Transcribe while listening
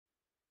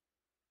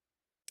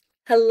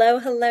Hello,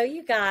 hello,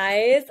 you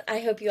guys. I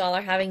hope you all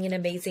are having an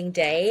amazing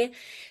day.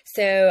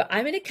 So,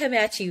 I'm going to come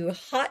at you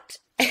hot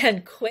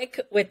and quick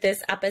with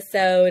this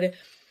episode.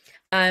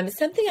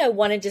 Something I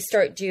wanted to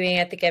start doing,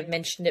 I think I've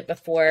mentioned it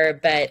before,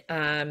 but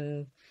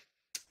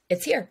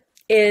it's here,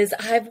 is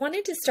I've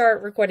wanted to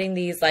start recording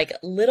these like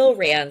little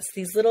rants,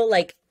 these little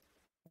like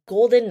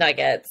golden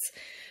nuggets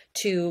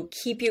to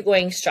keep you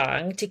going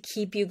strong, to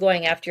keep you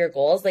going after your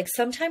goals. Like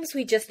sometimes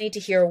we just need to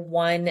hear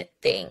one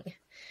thing,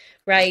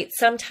 right?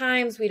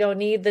 Sometimes we don't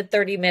need the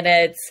 30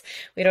 minutes,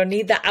 we don't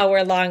need the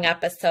hour-long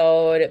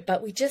episode,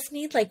 but we just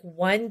need like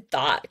one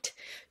thought.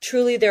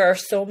 Truly, there are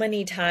so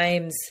many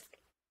times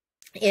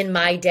in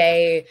my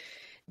day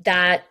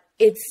that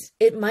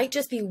it might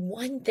just be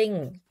one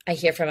thing I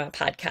hear from a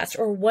podcast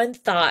or one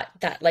thought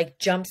that like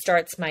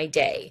jumpstarts my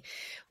day,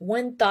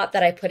 one thought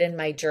that I put in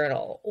my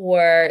journal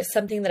or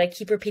something that I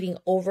keep repeating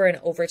over and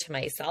over to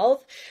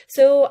myself.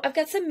 So I've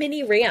got some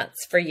mini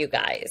rants for you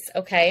guys,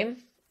 okay?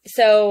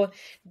 So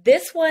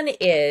this one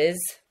is,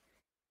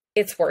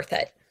 it's worth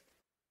it.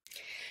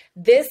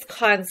 This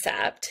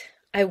concept,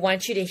 I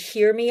want you to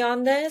hear me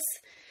on this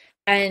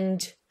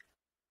and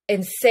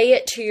say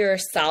it to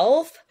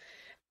yourself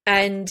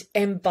and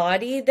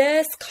embody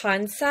this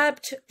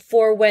concept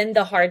for when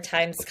the hard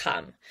times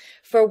come,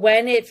 for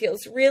when it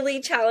feels really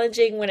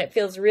challenging, when it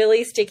feels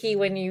really sticky,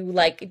 when you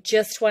like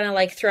just want to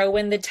like throw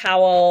in the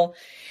towel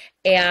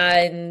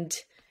and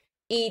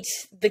eat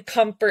the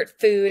comfort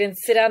food and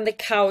sit on the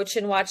couch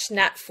and watch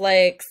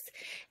Netflix,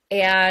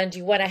 and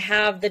you want to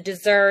have the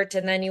dessert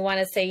and then you want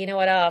to say, you know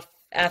what, oh,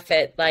 F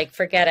it, like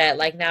forget it,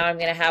 like now I'm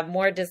going to have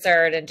more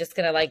dessert and just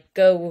going to like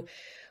go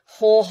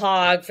whole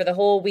hog for the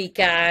whole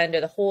weekend or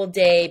the whole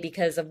day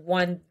because of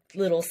one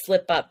little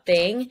slip up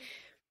thing.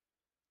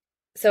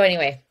 So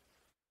anyway,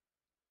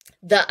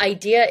 the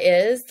idea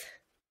is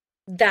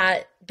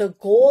that the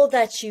goal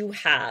that you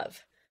have,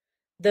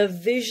 the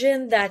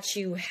vision that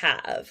you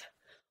have,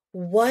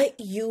 what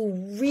you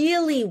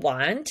really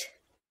want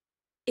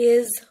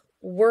is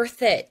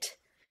worth it.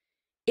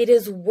 It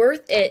is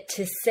worth it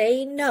to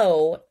say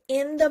no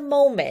in the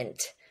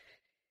moment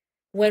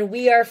when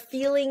we are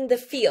feeling the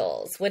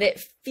feels, when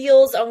it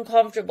feels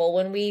uncomfortable,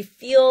 when we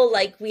feel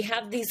like we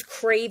have these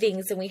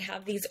cravings and we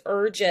have these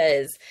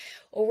urges,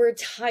 or we're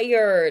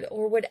tired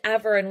or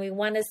whatever, and we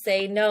want to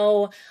say,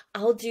 no,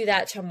 I'll do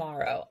that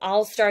tomorrow.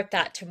 I'll start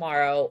that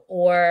tomorrow.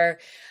 Or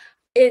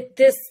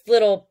this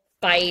little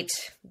bite,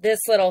 this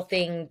little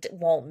thing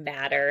won't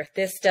matter.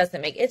 This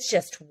doesn't make, it's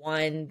just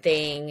one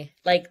thing.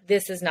 Like,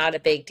 this is not a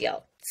big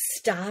deal.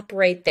 Stop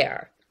right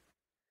there.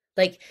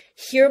 Like,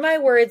 hear my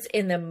words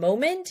in the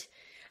moment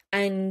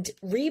and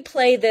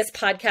replay this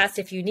podcast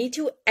if you need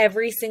to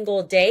every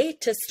single day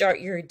to start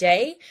your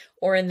day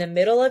or in the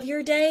middle of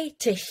your day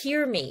to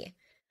hear me.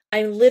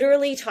 I'm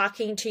literally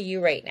talking to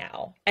you right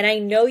now. And I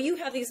know you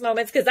have these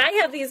moments because I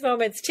have these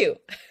moments too.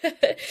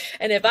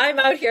 And if I'm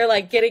out here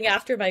like getting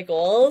after my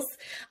goals,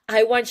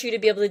 I want you to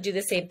be able to do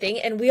the same thing.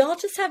 And we all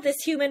just have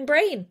this human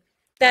brain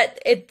that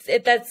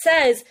that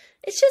says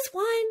it's just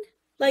one.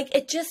 Like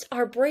it just,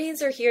 our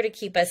brains are here to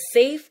keep us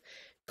safe,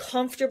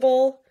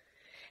 comfortable,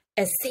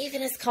 as safe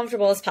and as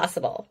comfortable as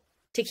possible,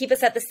 to keep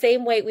us at the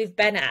same weight we've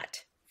been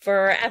at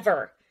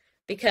forever,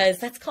 because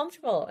that's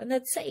comfortable and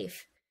that's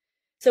safe.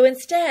 So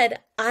instead,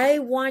 I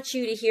want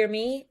you to hear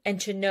me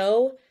and to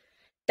know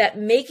that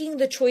making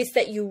the choice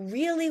that you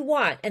really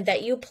want and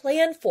that you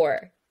plan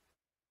for,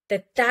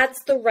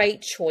 that's the right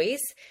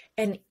choice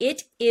and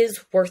it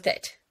is worth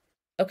it.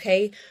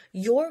 Okay?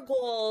 Your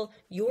goal,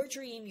 your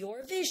dream,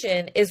 your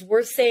vision is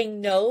worth saying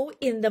no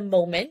in the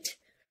moment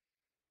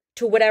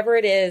to whatever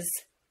it is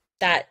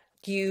that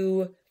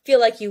you feel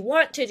like you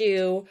want to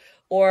do,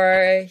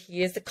 or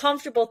is the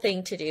comfortable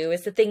thing to do,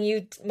 is the thing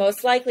you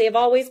most likely have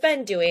always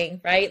been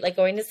doing, right? Like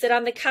going to sit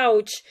on the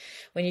couch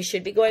when you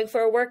should be going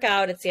for a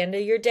workout. It's the end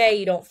of your day.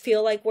 You don't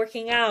feel like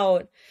working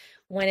out.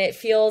 When it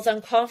feels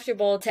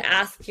uncomfortable to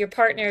ask your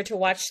partner to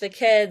watch the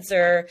kids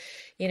or,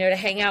 to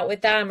hang out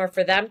with them, or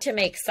for them to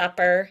make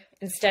supper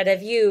instead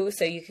of you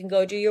so you can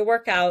go do your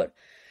workout,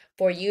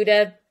 for you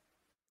to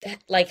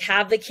like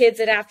have the kids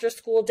at after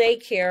school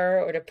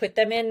daycare or to put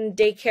them in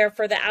daycare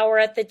for the hour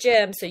at the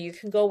gym so you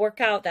can go work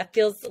out. That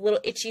feels a little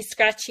itchy,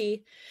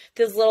 scratchy,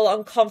 feels a little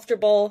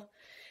uncomfortable,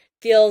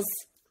 feels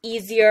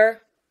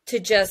easier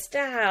to just,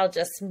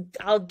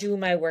 I'll do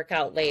my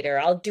workout later.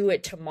 I'll do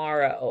it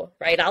tomorrow,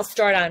 right? I'll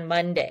start on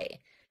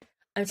Monday.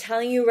 I'm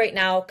telling you right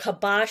now,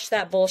 kibosh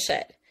that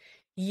bullshit.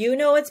 You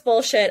know it's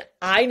bullshit.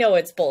 I know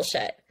it's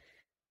bullshit.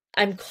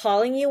 I'm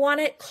calling you on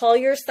it. Call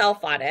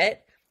yourself on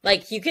it.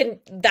 Like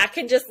that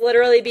can just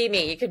literally be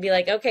me. You can be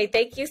like, okay,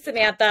 thank you,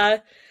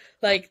 Samantha.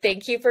 Like,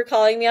 thank you for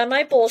calling me on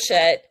my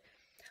bullshit.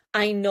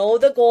 I know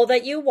the goal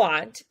that you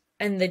want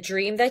and the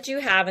dream that you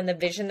have and the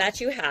vision that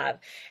you have.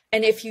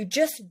 And if you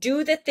just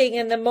do the thing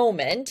in the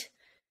moment,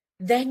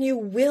 then you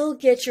will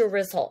get your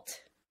result.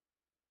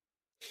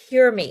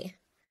 Hear me.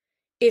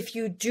 If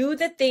you do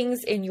the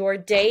things in your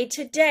day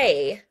to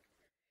day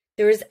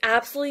There is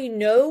absolutely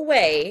no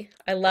way.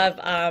 I love,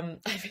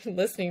 I've been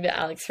listening to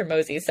Alex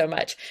Hermosi so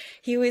much.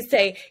 He would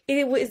say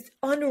it was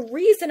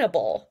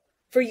unreasonable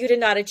for you to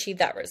not achieve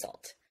that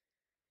result.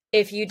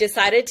 If you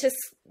decided to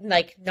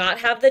like not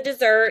have the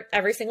dessert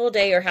every single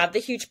day or have the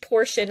huge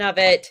portion of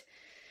it,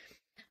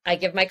 I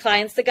give my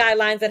clients the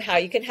guidelines on how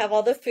you can have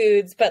all the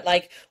foods, but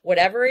like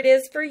whatever it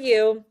is for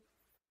you,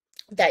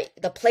 that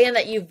the plan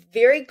that you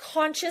very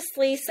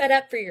consciously set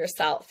up for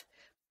yourself,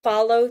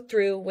 follow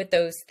through with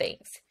those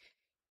things.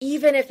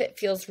 Even if it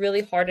feels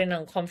really hard and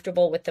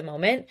uncomfortable with the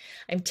moment,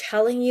 I'm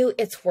telling you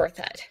it's worth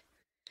it.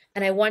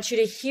 And I want you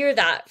to hear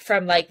that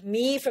from like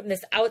me, from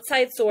this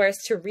outside source,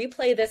 to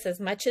replay this as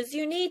much as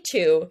you need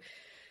to.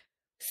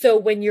 So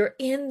when you're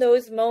in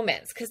those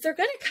moments, because they're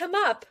going to come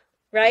up,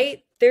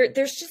 right?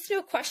 There's just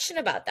no question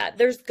about that.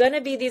 There's going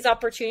to be these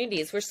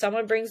opportunities where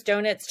someone brings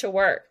donuts to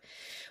work,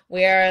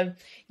 where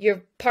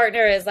your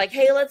partner is like,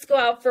 hey, let's go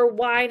out for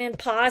wine and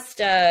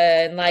pasta.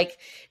 And like,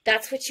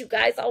 that's what you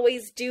guys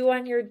always do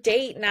on your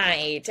date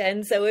night.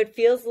 And so it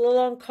feels a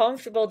little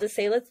uncomfortable to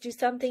say, let's do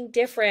something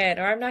different,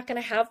 or I'm not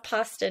going to have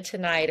pasta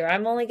tonight, or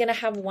I'm only going to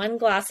have one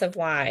glass of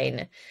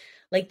wine.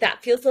 Like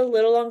that feels a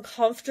little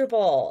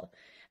uncomfortable.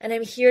 And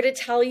I'm here to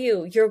tell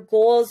you, your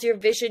goals, your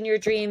vision, your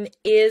dream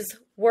is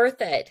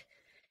worth it.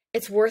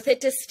 It's worth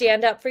it to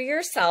stand up for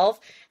yourself.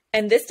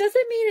 And this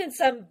doesn't mean in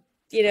some,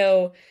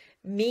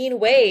 mean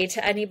way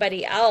to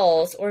anybody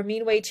else or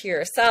mean way to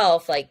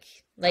yourself, like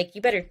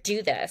you better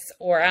do this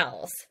or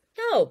else.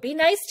 No, be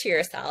nice to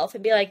yourself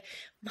and be like,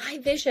 my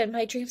vision,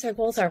 my dreams, our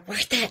goals are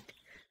worth it.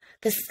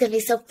 This is going to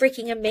be so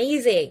freaking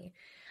amazing.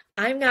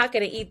 I'm not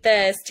going to eat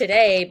this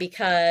today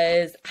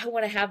because I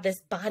want to have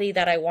this body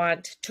that I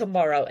want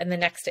tomorrow and the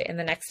next day and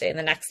the next day and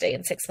the next day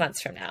and 6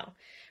 months from now,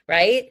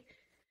 right?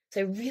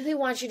 So I really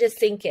want you to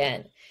sink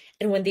in.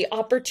 And when the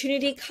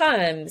opportunity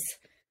comes,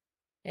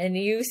 and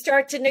you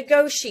start to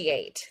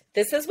negotiate,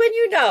 this is when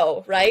you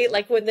know, right?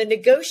 Like when the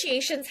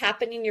negotiations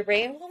happen in your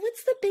brain, well,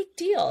 what's the big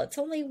deal? It's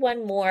only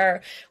one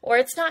more, or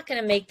it's not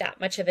going to make that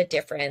much of a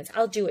difference.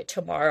 I'll do it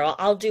tomorrow.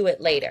 I'll do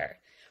it later.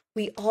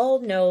 We all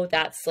know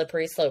that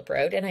slippery slope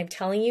road. And I'm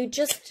telling you,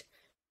 just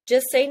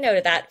say no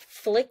to that.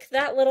 Flick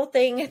that little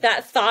thing,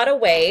 that thought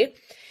away,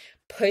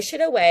 push it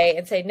away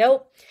and say,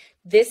 nope,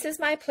 this is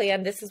my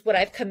plan. This is what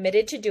I've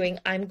committed to doing.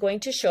 I'm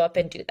going to show up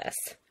and do this.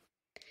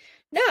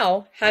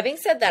 Now, having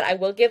said that, I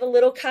will give a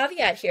little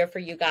caveat here for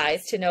you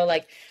guys to know,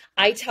 like,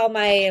 I tell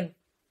my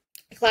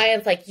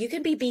clients, like, you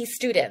can be B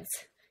students.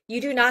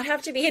 You do not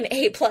have to be an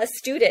A+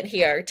 student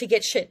here to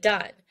get shit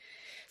done.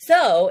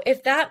 So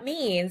if that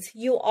means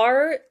you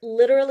are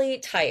literally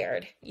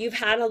tired, you've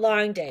had a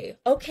long day,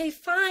 okay,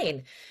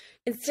 fine.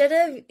 Instead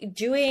of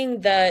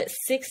doing the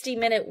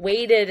 60-minute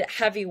weighted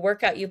heavy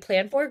workout you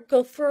plan for,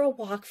 go for a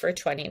walk for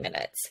 20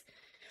 minutes.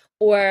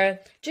 Or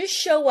just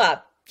show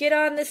up. Get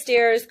on the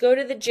stairs, go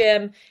to the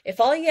gym. If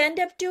all you end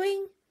up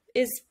doing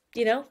is,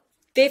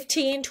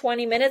 15,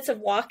 20 minutes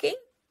of walking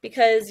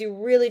because you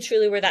really,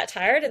 truly were that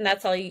tired and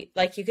that's all you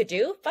could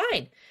do,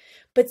 fine.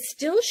 But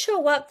still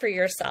show up for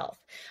yourself.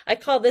 I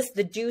call this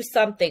the do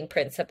something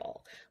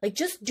principle. Like,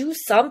 just do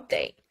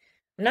something.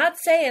 I'm not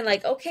saying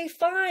like, okay,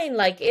 fine.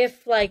 Like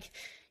if like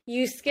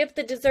you skip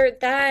the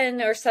dessert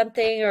then or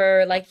something,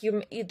 or like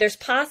there's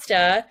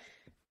pasta,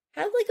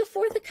 have like a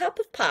fourth a cup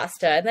of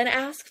pasta and then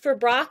ask for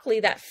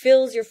broccoli that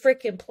fills your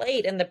freaking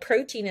plate and the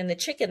protein in the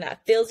chicken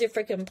that fills your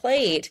freaking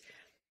plate.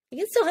 You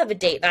can still have a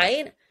date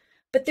night,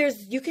 but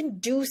you can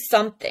do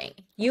something.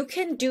 You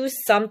can do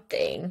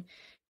something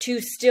to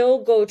still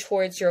go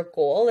towards your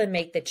goal and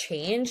make the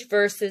change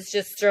versus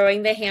just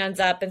throwing the hands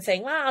up and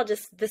saying, well,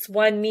 just this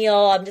one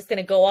meal, I'm just going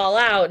to go all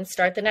out and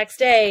start the next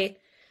day.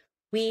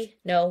 We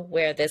know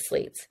where this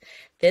leads.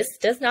 This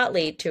does not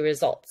lead to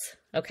results.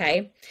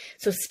 Okay.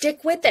 So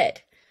stick with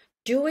it.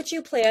 Do what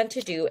you plan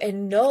to do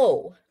and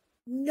know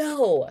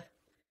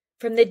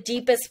from the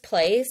deepest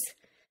place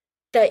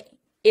that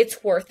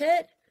it's worth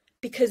it,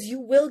 because you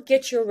will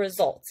get your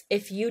results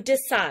if you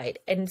decide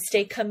and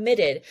stay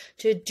committed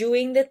to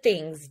doing the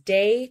things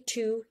day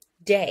to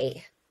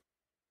day.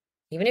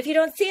 Even if you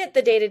don't see it,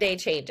 the day-to-day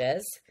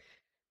changes.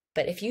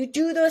 But if you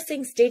do those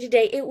things day to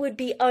day, it would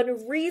be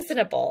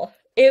unreasonable.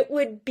 It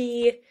would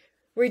be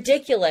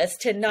ridiculous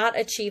to not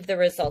achieve the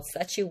results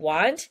that you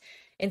want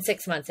in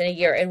 6 months, in a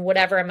year, in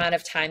whatever amount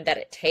of time that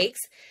it takes.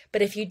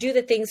 But if you do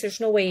the things,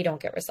 there's no way you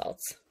don't get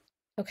results.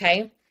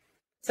 Okay?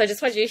 So I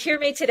just want you to hear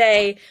me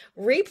today,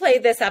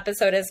 replay this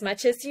episode as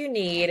much as you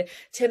need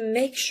to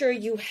make sure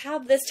you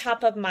have this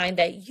top of mind,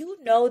 that you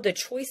know the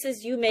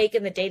choices you make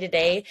in the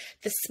day-to-day,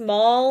 the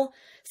small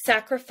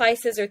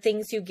sacrifices or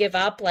things you give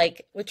up,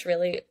 like, which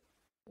really,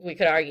 we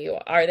could argue,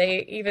 are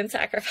they even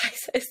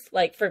sacrifices?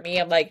 Like for me,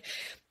 I'm like,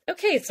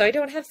 okay, so I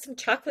don't have some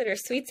chocolate or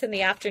sweets in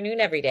the afternoon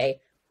every day.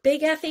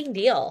 Big effing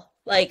deal.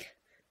 Like,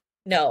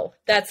 no,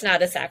 that's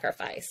not a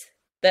sacrifice.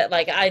 That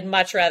like, I'd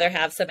much rather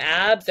have some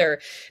abs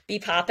or be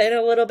popping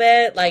a little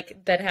bit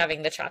like than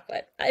having the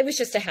chocolate. It was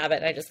just a habit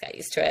and I just got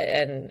used to it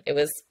and it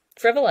was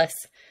frivolous.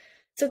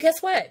 So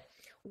guess what?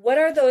 What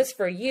are those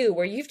for you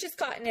where you've just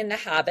gotten in the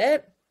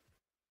habit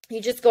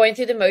You're just going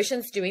through the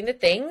motions, doing the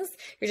things.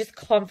 You're just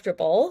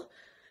comfortable.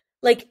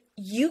 Like,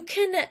 you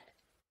can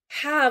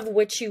have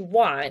what you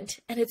want,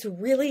 and it's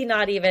really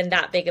not even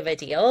that big of a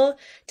deal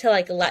to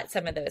like let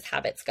some of those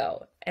habits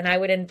go. And I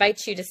would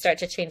invite you to start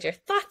to change your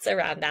thoughts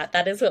around that.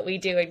 That is what we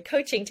do in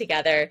coaching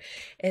together,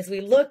 is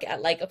we look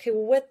at like, okay,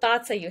 well, what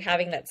thoughts are you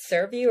having that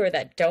serve you or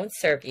that don't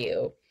serve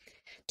you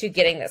to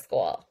getting this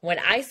goal? When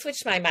I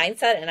switched my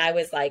mindset and I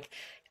was like,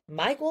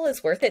 my goal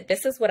is worth it.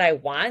 This is what I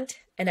want.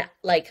 And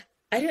like,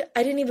 I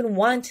didn't even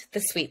want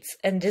the sweets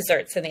and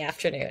desserts in the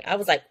afternoon. I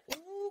was like,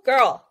 ooh,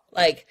 girl,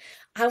 like,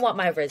 I want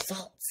my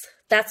results.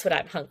 That's what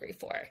I'm hungry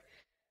for.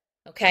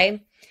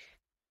 Okay.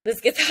 This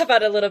gets off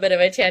on a little bit of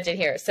a tangent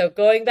here. So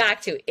going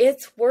back to,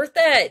 it's worth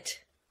it.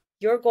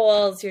 Your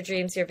goals, your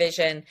dreams, your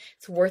vision,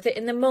 it's worth it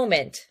in the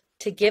moment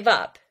to give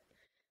up,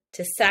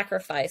 to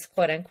sacrifice,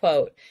 quote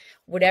unquote,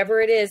 whatever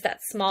it is, that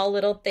small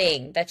little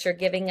thing that you're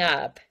giving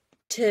up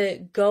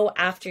to go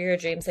after your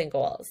dreams and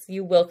goals.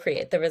 You will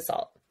create the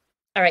result.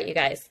 All right, you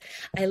guys,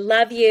 I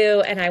love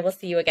you, and I will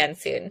see you again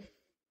soon.